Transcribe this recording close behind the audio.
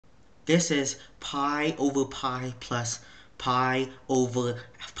this is pi over pi plus pi over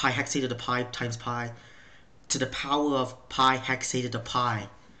pi hexated to pi times pi to the power of pi hexated to pi.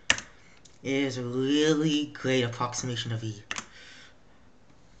 It is a really great approximation of E.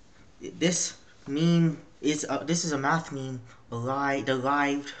 This is a math meme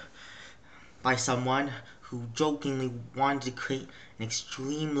derived by someone who jokingly wanted to create an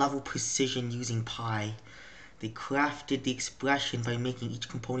extreme level precision using pi. They crafted the expression by making each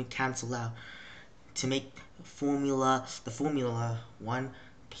component cancel out to make the formula 1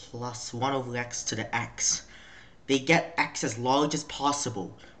 plus 1 over x to the x. They get x as large as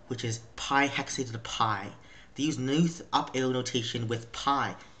possible, which is pi hexated to pi. They use Newton's up arrow notation with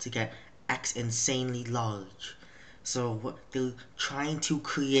pi to get x insanely large. So they're trying to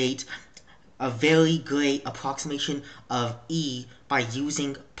create a very great approximation of E by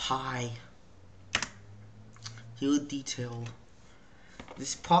using pi. Here's the detail.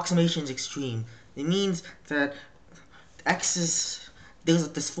 This approximation is extreme. It means that there's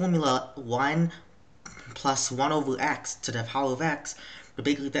this formula 1 plus 1 over x to the power of x, but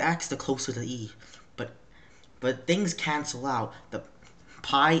basically the x the closer to E. But things cancel out. The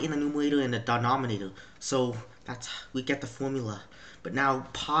pi in the numerator and the denominator. So we get the formula. But now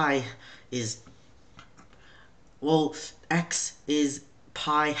pi is, well, x is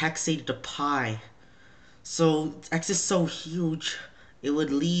pi hexated to pi. So x is so huge, it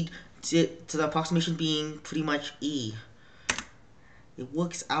would lead to the approximation being pretty much E. It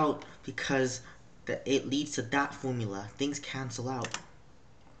works out because it leads to that formula. Things cancel out.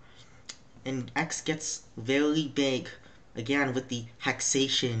 And x gets very big, again with the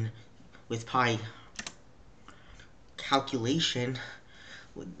hexation with pi calculation.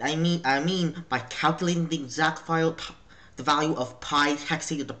 I mean by calculating the exact value of pi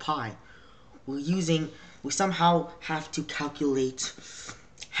hexated to pi. We somehow have to calculate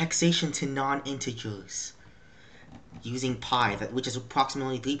hexation to non-integers using pi, which is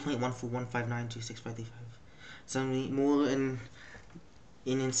approximately 3.141592655. Something more, and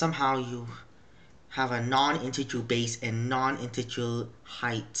somehow you have a non-integer base and non-integer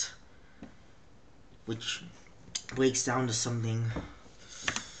height, which breaks down to something.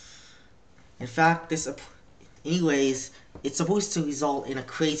 In fact, anyways, it's supposed to result in a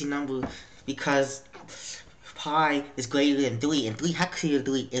crazy number because pi is greater than 3, and 3 hexated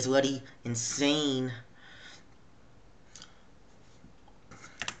to 3 is already insane.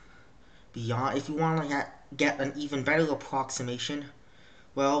 Beyond, if you want to get an even better approximation,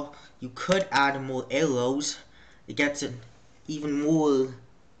 well, you could add more arrows. It gets it even more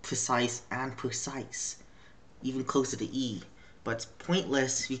precise, even closer to E. But it's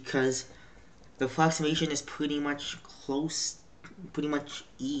pointless because the approximation is pretty much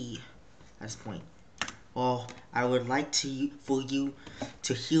E at this point. Well, I would like for you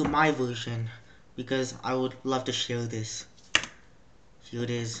to hear my version because I would love to share this. Here it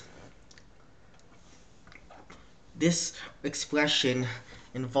is. This expression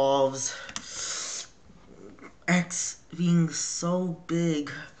involves x being so big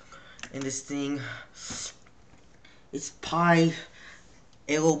in this thing. It's pi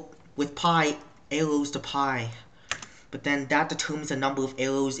with pi arrows to pi, but then that determines the number of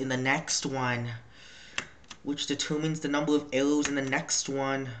arrows in the next one, which determines the number of arrows in the next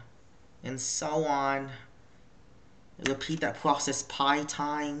one, and so on. Repeat that process pi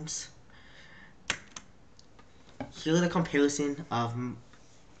times. Here's a comparison of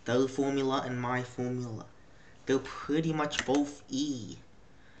their formula and my formula. They're pretty much both E.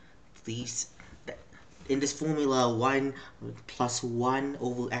 In this formula, 1 plus 1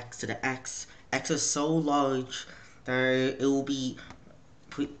 over x to the x is so large that it will be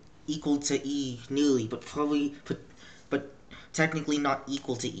equal to E nearly, but technically not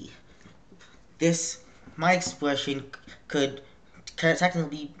equal to E. My expression could technically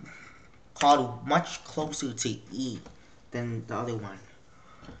be called much closer to E than the other one.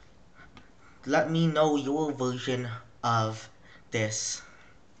 Let me know your version of this.